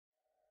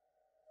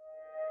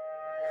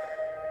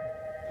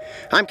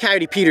I'm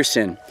Coyote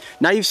Peterson.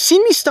 Now you've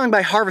seen me stung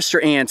by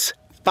harvester ants,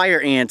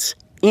 fire ants,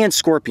 and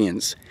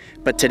scorpions.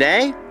 But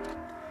today,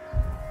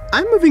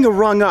 I'm moving a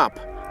rung up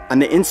on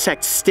the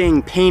insect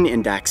sting pain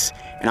index,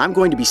 and I'm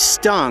going to be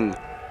stung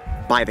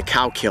by the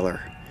cow killer.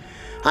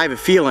 I have a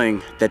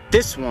feeling that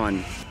this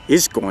one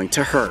is going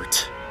to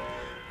hurt.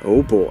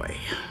 Oh boy.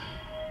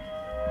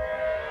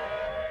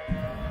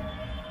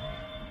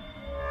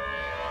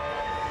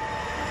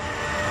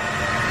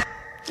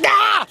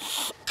 Ah!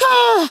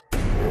 Ah!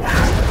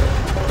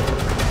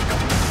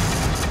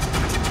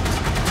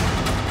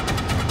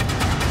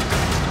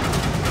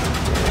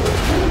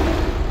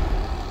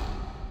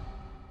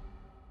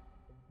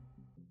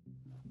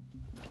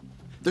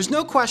 There's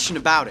no question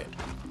about it.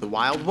 The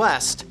Wild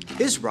West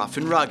is rough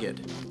and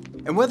rugged.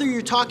 And whether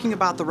you're talking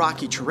about the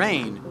rocky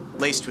terrain,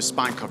 laced with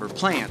spine-covered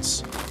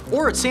plants,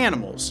 or its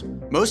animals,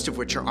 most of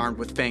which are armed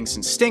with fangs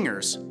and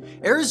stingers,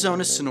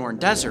 Arizona's Sonoran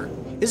Desert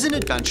is an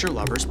adventure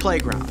lover's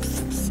playground.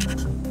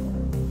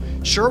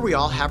 Sure, we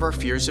all have our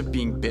fears of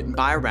being bitten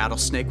by a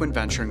rattlesnake when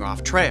venturing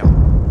off trail.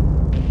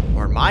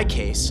 Or in my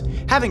case,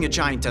 having a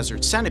giant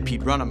desert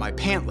centipede run on my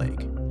pant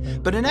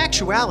leg. But in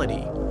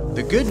actuality,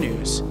 the good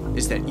news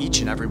is that each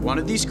and every one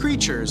of these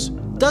creatures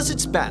does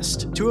its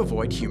best to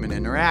avoid human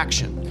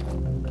interaction.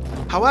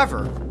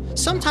 However,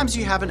 sometimes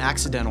you have an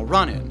accidental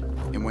run-in,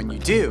 and when you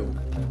do,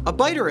 a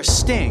bite or a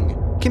sting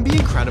can be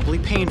incredibly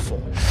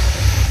painful.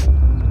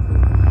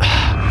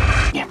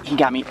 Yeah, he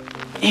got me.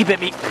 He bit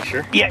me. Are you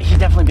sure? Yeah, he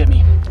definitely bit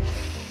me.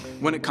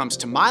 When it comes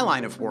to my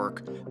line of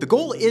work, the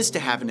goal is to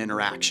have an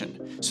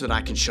interaction so that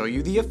I can show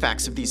you the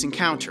effects of these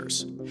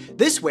encounters.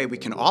 This way we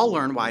can all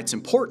learn why it's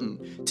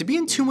important to be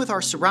in tune with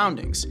our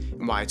surroundings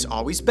and why it's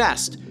always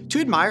best to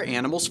admire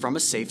animals from a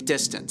safe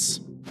distance.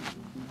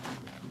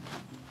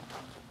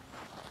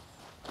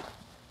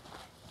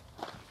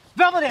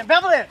 Velvet ant!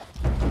 Velvet ant!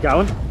 You got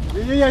one?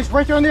 Yeah, he's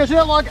right there on the edge of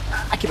that log.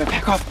 I get my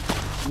pack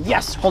off.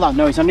 Yes, hold on,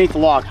 no, he's underneath the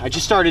log. I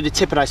just started to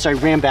tip it, so I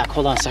ran back.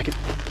 Hold on a second.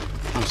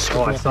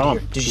 Oh, I saw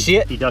him. Did you see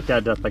it? He ducked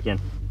out, ducked back in.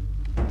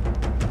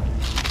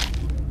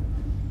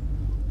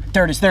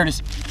 There it is, there it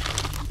is.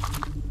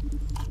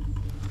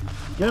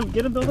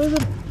 Get him, Bill,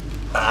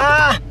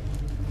 Ah!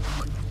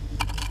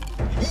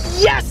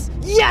 Yes!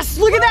 Yes!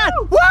 Look at that!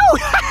 Woo!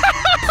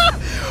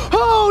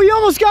 Oh, he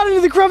almost got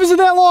into the crevice of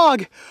that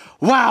log.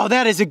 Wow,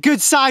 that is a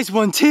good sized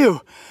one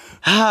too.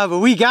 But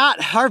we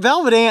got our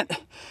velvet ant.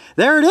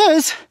 There it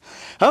is.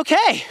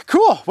 Okay,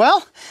 cool.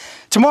 Well,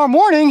 tomorrow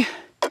morning,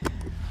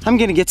 I'm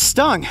gonna get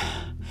stung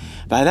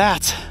by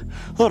that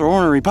little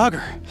ornery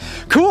bugger.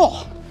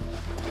 Cool.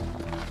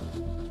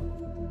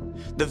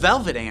 The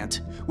velvet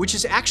ant, which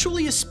is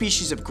actually a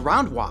species of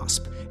ground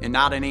wasp and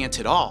not an ant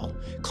at all,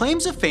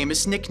 claims a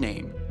famous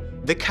nickname,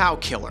 the cow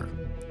killer.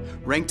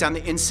 Ranked on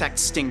the insect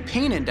sting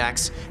pain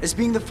index as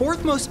being the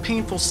fourth most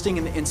painful sting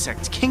in the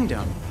insect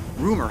kingdom,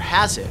 rumor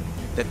has it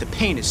that the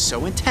pain is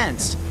so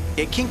intense,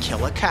 it can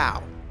kill a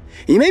cow.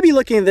 You may be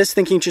looking at this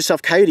thinking to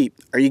yourself, Coyote,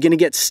 are you gonna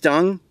get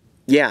stung?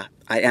 Yeah,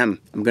 I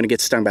am. I'm gonna get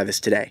stung by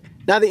this today.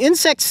 Now, the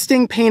insect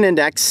sting pain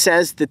index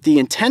says that the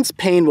intense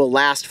pain will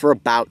last for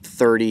about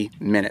 30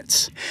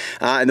 minutes.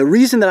 And the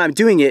reason that I'm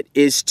doing it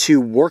is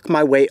to work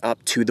my way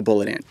up to the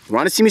bullet ant. You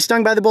wanna see me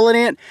stung by the bullet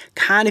ant?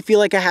 Kind of feel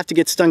like I have to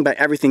get stung by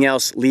everything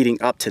else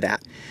leading up to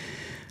that.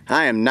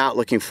 I am not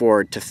looking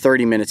forward to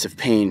 30 minutes of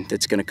pain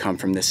that's gonna come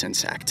from this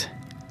insect.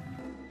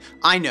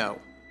 I know,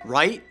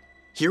 right?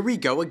 Here we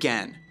go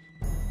again.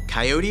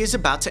 Coyote is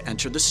about to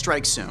enter the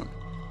strike zone.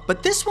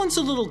 But this one's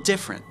a little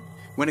different.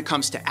 When it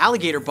comes to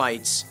alligator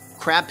bites,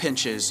 crab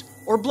pinches,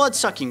 or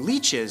blood-sucking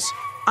leeches,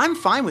 I'm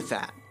fine with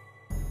that.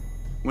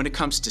 When it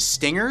comes to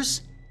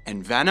stingers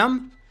and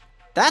venom,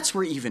 that's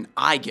where even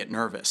I get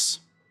nervous.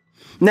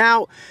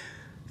 Now,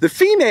 the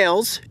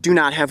females do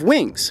not have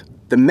wings.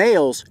 The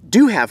males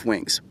do have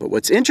wings, but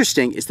what's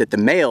interesting is that the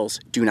males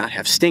do not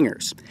have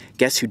stingers.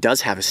 Guess who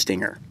does have a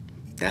stinger?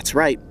 That's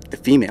right, the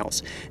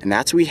females, and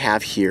that's what we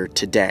have here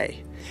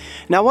today.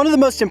 Now, one of the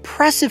most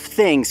impressive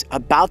things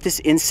about this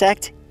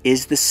insect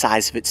is the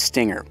size of its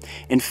stinger.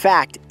 In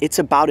fact, it's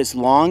about as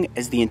long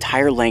as the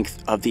entire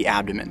length of the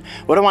abdomen.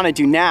 What I want to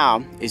do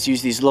now is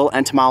use these little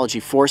entomology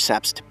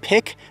forceps to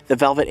pick the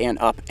velvet ant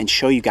up and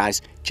show you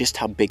guys just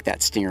how big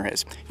that stinger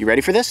is. You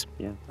ready for this?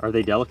 Yeah. Are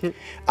they delicate?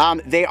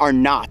 They are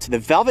not. The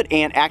velvet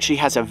ant actually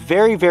has a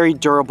very, very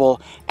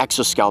durable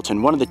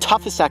exoskeleton, one of the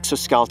toughest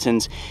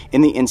exoskeletons in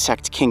the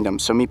insect kingdom.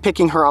 So me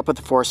picking her up with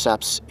the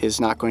forceps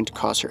is not going to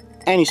cause her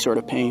any sort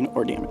of pain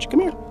or damage. Come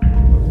here.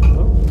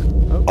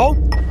 Oh!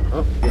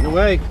 Oh, getting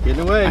away,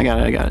 getting away. I got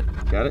it, I got it.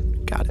 Got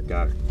it? Got it.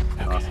 Got it.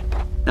 Okay. Awesome.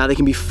 Now they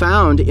can be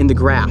found in the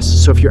grass.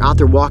 So if you're out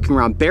there walking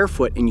around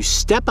barefoot and you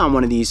step on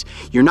one of these,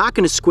 you're not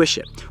gonna squish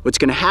it. What's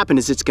gonna happen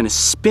is it's gonna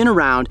spin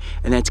around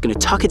and then it's gonna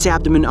tuck its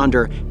abdomen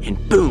under and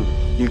boom,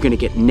 you're gonna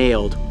get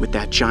nailed with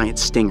that giant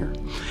stinger.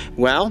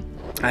 Well,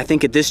 I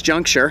think at this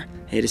juncture,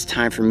 it is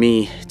time for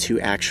me to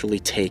actually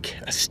take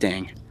a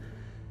sting.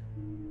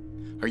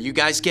 Are you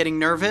guys getting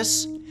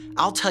nervous?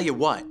 I'll tell you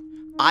what,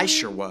 I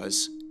sure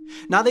was.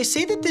 Now they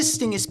say that this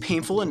sting is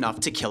painful enough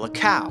to kill a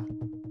cow.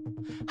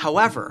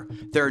 However,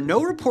 there are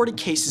no reported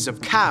cases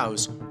of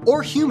cows,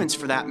 or humans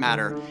for that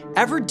matter,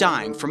 ever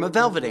dying from a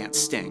velvet ant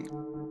sting.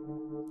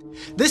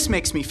 This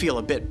makes me feel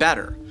a bit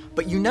better,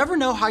 but you never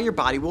know how your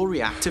body will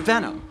react to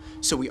venom,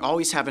 so we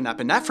always have an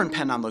epinephrine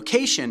pen on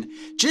location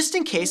just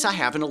in case I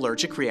have an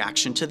allergic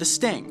reaction to the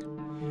sting.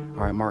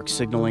 All right, Mark's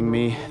signaling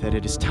me that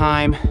it is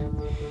time.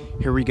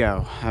 Here we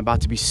go. I'm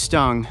about to be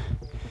stung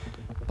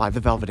by the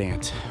velvet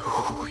ant.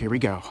 Whew, here we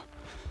go.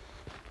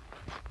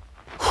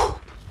 All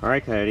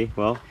right, Coyote.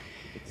 Well,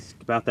 it's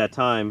about that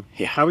time.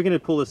 Yeah. How are we going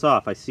to pull this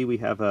off? I see we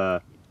have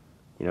a,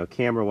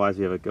 camera-wise,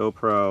 we have a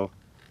GoPro,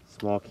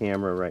 small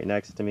camera right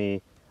next to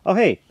me. Oh,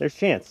 hey, there's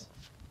Chance.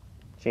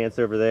 Chance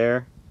over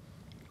there.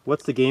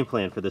 What's the game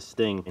plan for this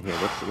sting in here?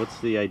 What's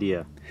the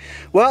idea?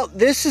 Well,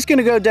 this is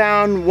gonna go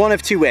down one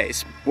of two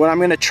ways. What I'm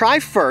gonna try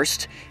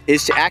first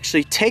is to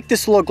actually take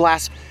this little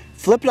glass,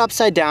 flip it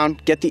upside down,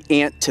 get the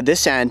ant to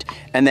this end,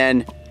 and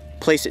then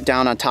place it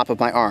down on top of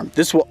my arm.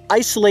 This will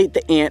isolate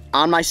the ant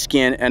on my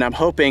skin, and I'm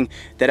hoping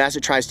that as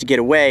it tries to get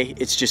away,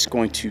 it's just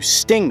going to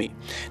sting me.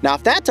 Now,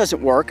 if that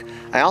doesn't work,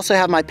 I also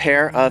have my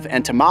pair of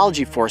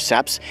entomology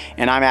forceps,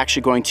 and I'm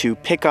actually going to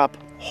pick up,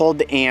 hold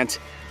the ant,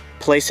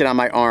 place it on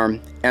my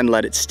arm, and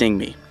let it sting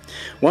me.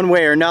 One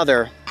way or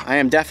another, I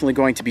am definitely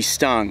going to be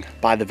stung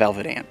by the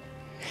velvet ant.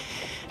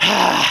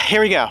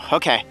 Here we go,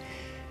 okay.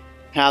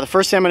 Now the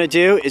first thing I'm gonna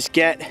do is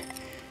get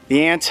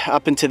the ant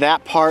up into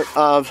that part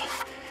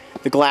of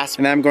the glass,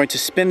 and then I'm going to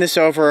spin this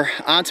over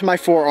onto my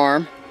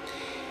forearm,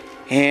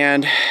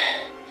 and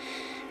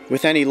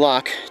with any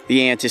luck,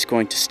 the ant is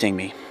going to sting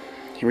me.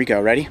 Here we go,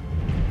 ready?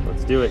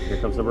 Let's do it, here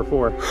comes number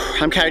 4.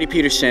 I'm Coyote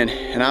Peterson,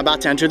 and I'm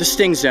about to enter the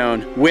sting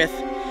zone with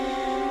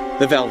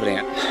the velvet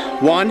ant.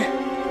 1,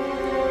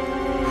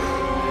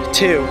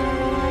 2,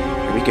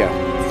 here we go,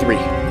 3.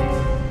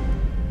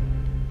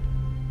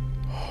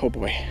 Oh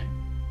boy.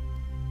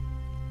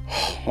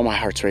 Oh, my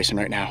heart's racing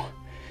right now.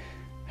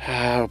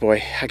 Oh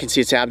boy, I can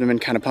see its abdomen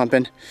kind of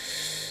pumping.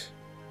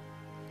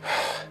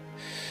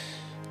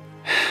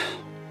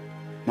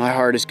 My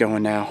heart is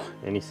going now.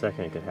 Any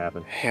second it could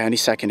happen. Yeah, any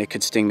second it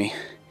could sting me.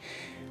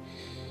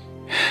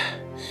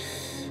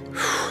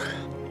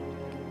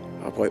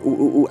 Oh boy, ooh,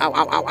 ooh, ooh, ow,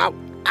 ow, ow, ow.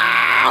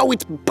 Ow,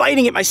 it's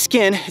biting at my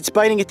skin. It's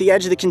biting at the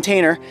edge of the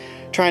container,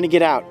 trying to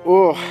get out.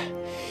 Oh,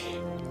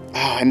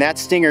 and that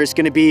stinger is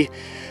gonna be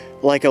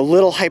like a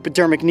little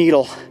hypodermic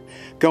needle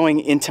going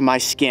into my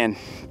skin.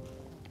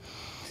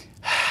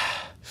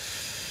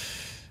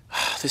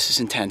 This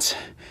is intense.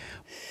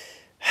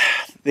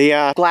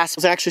 The glass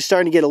is actually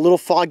starting to get a little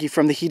foggy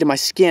from the heat of my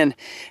skin.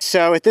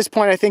 So at this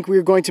point, I think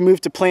we're going to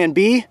move to plan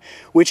B,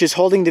 which is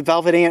holding the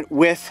velvet ant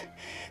with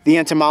the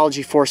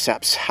entomology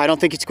forceps. I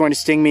don't think it's going to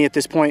sting me at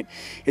this point.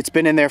 It's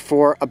been in there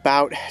for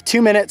about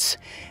 2 minutes,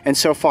 and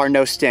so far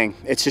no sting.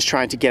 It's just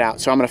trying to get out.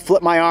 So I'm gonna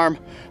flip my arm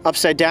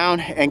upside down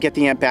and get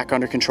the ant back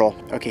under control.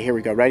 Okay, here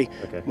we go, ready?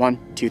 Okay. 1,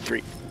 2,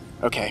 3.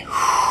 Okay.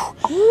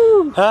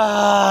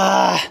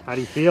 How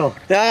do you feel?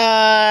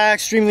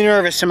 Extremely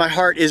nervous, and my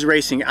heart is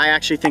racing. I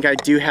actually think I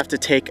do have to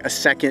take a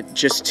second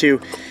just to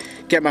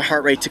get my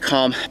heart rate to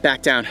calm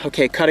back down.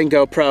 Okay, cutting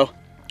GoPro.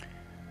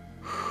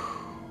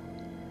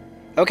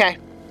 Okay.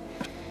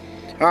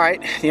 All right,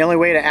 the only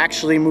way to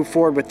actually move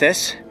forward with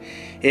this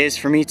is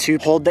for me to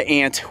hold the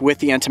ant with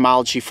the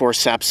entomology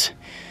forceps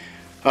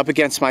up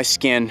against my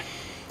skin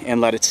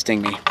and let it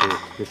sting me. Dude,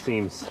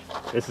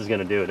 this is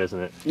gonna do it, isn't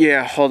it?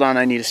 Yeah, hold on,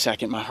 I need a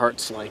second. My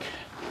heart's like,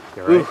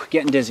 right?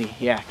 Getting dizzy.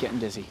 Yeah, getting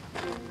dizzy.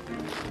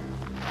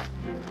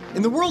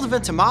 In the world of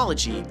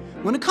entomology,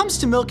 when it comes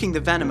to milking the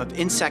venom of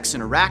insects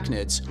and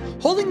arachnids,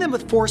 holding them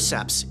with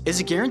forceps is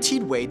a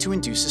guaranteed way to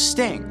induce a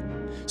sting.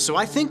 So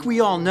I think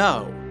we all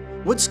know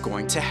what's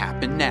going to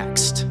happen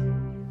next.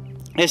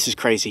 This is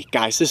crazy,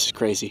 guys, this is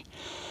crazy.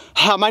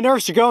 My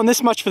nerves are going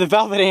this much for the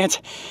velvet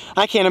ant.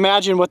 I can't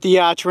imagine what the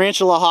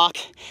tarantula hawk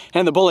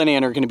and the bullet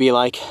ant are gonna be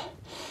like.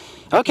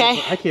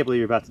 Okay. I can't believe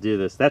you're about to do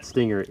this. That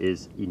stinger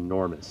is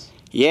enormous.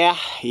 Yeah,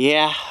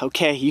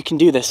 okay, you can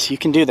do this, you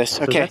can do this,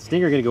 So okay. is that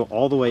stinger gonna go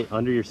all the way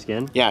under your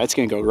skin? Yeah, it's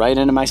gonna go right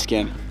into my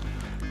skin.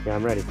 Yeah,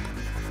 I'm ready.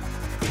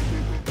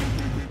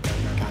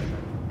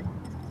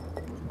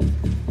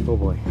 Oh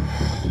boy.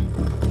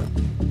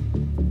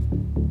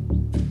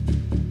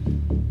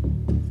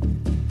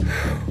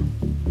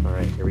 All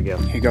right, here we go.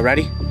 Here you go,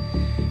 ready?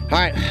 All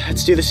right,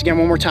 let's do this again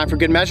one more time for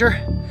good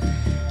measure.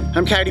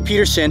 I'm Coyote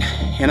Peterson,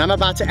 and I'm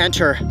about to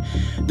enter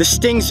the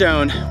sting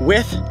zone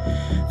with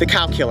the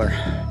cow killer.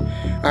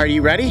 Are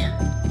you ready?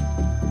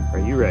 Are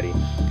you ready?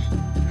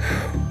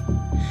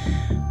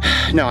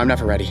 No, I'm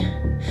never ready.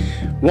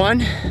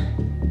 1,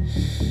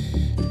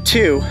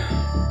 2,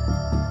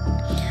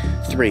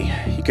 3.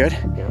 You good?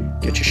 Yeah.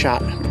 Get your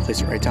shot. I'm gonna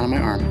place it right down on my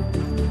arm.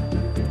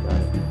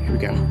 Got it. Here we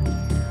go.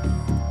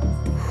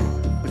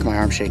 Look at my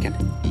arm shaking.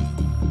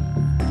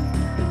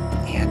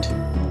 And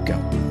go.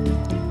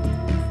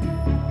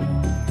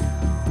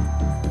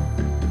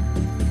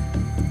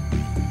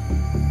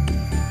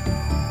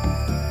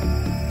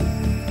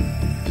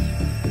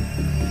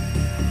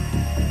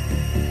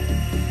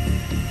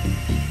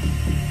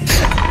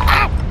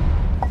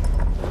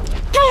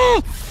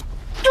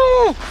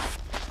 Woo!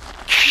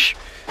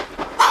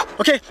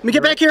 Okay, let me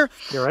get back here.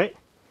 You all right?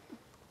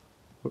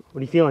 What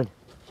are you feeling?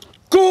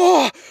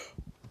 Go!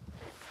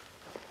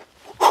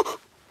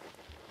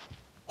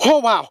 Oh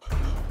wow.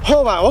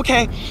 Oh wow,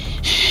 okay.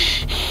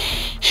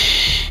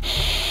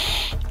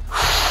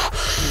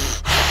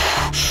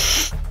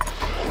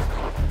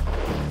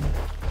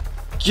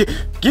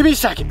 Give me a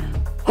second.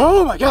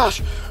 Oh my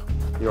gosh.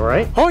 You all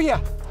right? Oh yeah.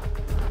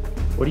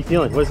 What are you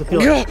feeling? What does it feel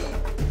like?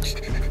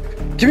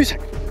 Give me a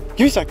second. Give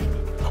me a second.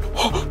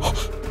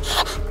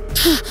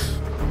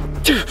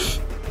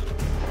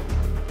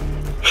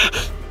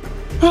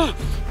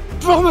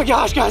 Oh my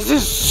gosh, guys,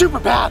 this is super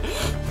bad.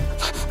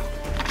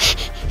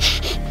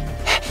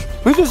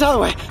 Move this out of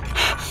the way.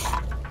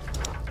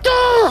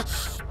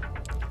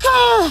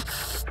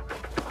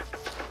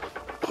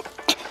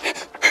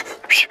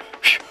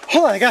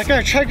 Hold on, I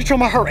gotta try to control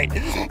my heart rate.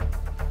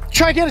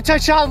 Try to get a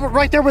tight shot of it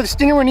right there where the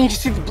stinger went. You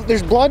see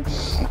there's blood.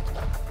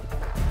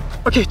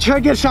 Okay, try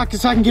to get a shot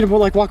so I can get him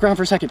like walk around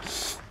for a second.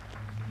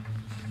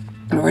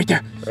 Right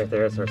there. Right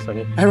there, that's our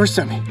stinging. That was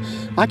stinging.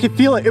 I could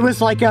feel it. It was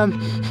like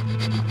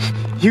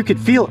you could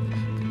feel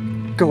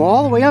it go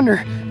all the way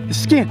under the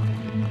skin,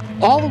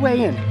 all the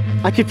way in.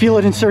 I could feel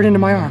it insert into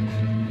my arm.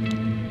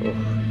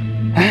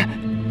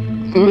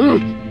 You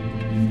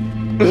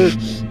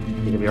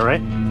gonna be all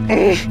right?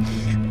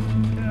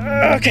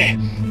 Okay.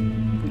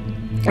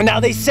 Now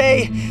they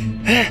say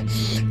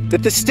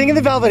that the sting of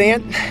the velvet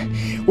ant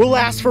will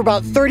last for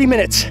about 30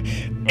 minutes.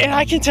 And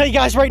I can tell you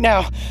guys right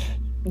now,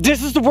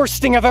 this is the worst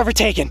sting I've ever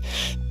taken.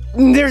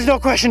 There's no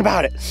question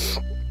about it.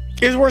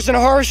 It is worse than a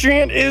harvester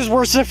ant, it is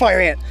worse than a fire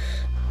ant.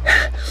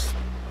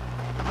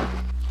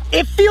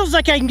 It feels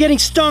like I'm getting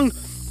stung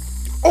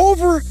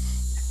over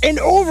and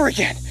over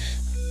again.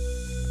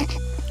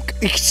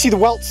 You can see the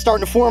welts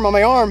starting to form on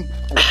my arm.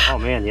 Oh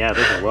man, yeah,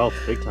 those are welts,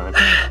 big time.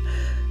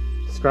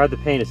 Describe the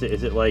pain. Is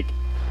it like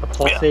a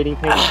pulsating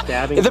pain,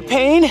 stabbing? The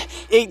pain,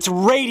 it's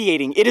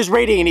radiating. It is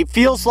radiating. It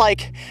feels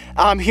like, you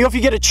know, if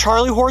you get a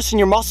Charlie horse in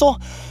your muscle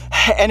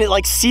and it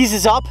like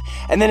seizes up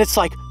and then it's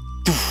like,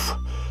 doof,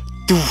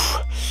 doof.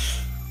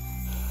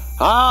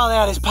 Oh,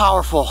 that is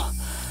powerful.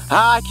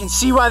 I can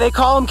see why they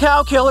call them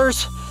cow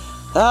killers.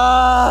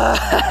 Oh,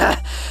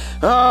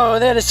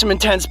 that is some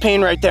intense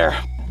pain right there.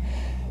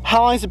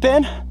 How long has it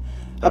been?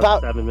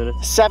 About 7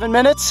 minutes. 7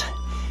 minutes.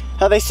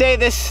 They say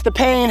the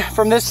pain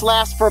from this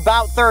lasts for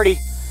about 30.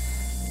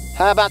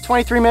 About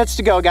 23 minutes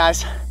to go,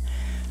 guys.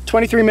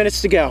 23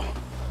 minutes to go.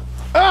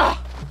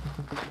 Ah!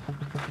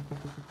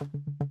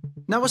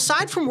 Now,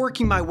 aside from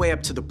working my way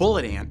up to the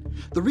bullet ant,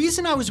 the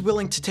reason I was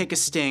willing to take a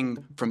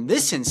sting from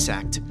this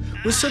insect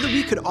was so that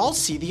we could all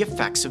see the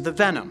effects of the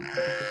venom.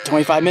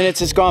 25 minutes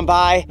has gone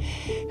by.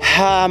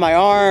 My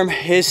arm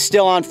is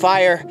still on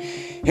fire.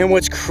 And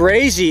what's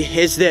crazy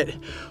is that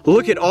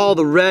look at all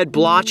the red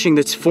blotching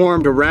that's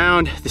formed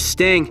around the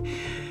sting.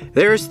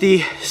 There's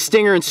the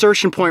stinger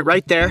insertion point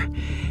right there.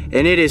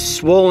 And it is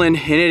swollen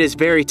and it is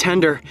very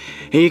tender.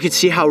 And you can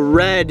see how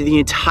red the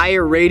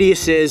entire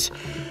radius is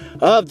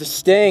of the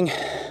sting.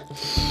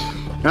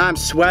 I'm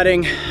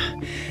sweating.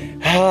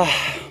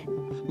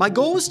 My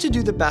goal was to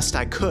do the best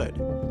I could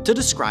to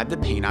describe the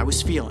pain I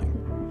was feeling.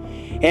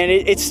 And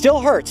it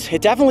still hurts.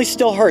 It definitely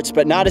still hurts,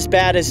 but not as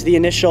bad as the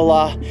initial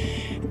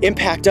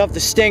impact of the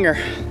stinger.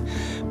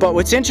 But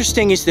what's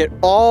interesting is that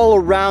all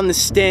around the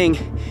sting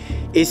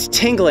is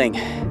tingling,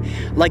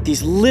 like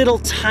these little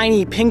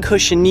tiny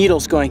pincushion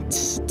needles going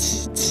tss,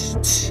 tss, tss,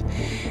 tss.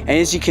 And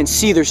as you can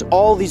see, there's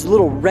all these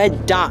little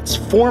red dots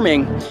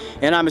forming,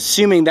 and I'm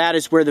assuming that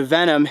is where the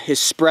venom is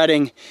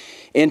spreading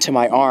into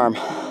my arm.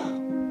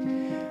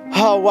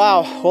 Oh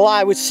wow, well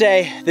I would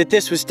say that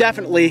this was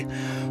definitely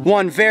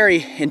one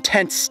very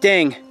intense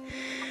sting.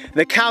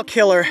 The cow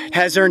killer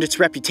has earned its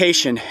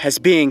reputation as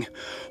being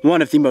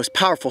one of the most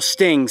powerful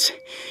stings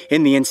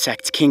in the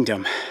insect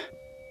kingdom.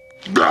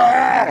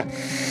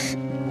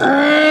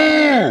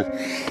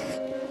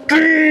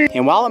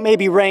 And while it may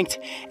be ranked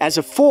as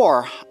a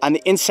 4 on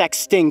the insect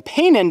sting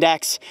pain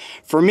index,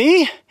 for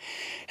me,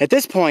 at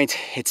this point,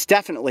 it's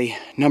definitely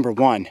number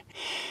 1.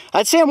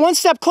 I'd say I'm one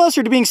step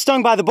closer to being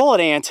stung by the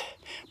bullet ant,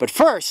 but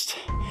first,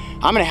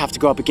 I'm gonna have to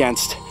go up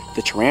against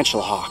the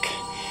tarantula hawk.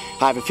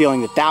 I have a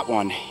feeling that that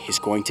one is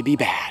going to be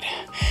bad.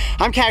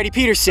 I'm Coyote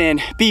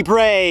Peterson. Be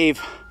brave.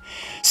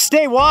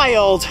 Stay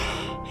wild.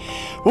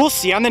 We'll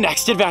see you on the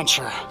next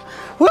adventure.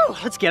 Woo,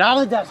 let's get out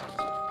of the desert.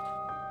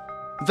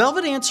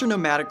 Velvet ants are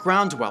nomadic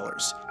ground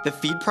dwellers that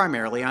feed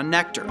primarily on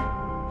nectar.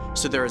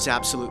 So there is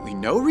absolutely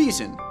no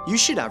reason you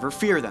should ever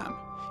fear them.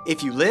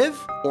 If you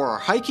live or are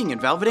hiking in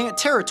velvet ant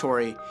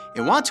territory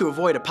and want to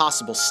avoid a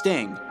possible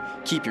sting,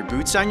 keep your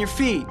boots on your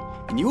feet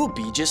and you will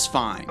be just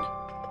fine.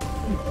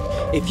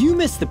 If you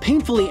missed the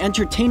painfully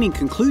entertaining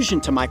conclusion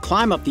to my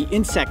climb up the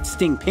insect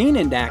sting pain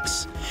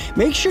index,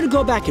 make sure to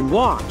go back and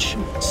watch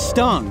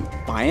Stung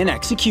by an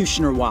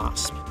Executioner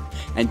Wasp.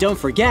 And don't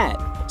forget,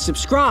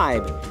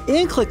 subscribe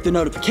and click the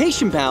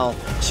notification bell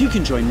so you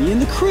can join me and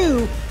the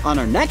crew on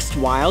our next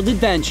wild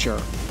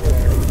adventure.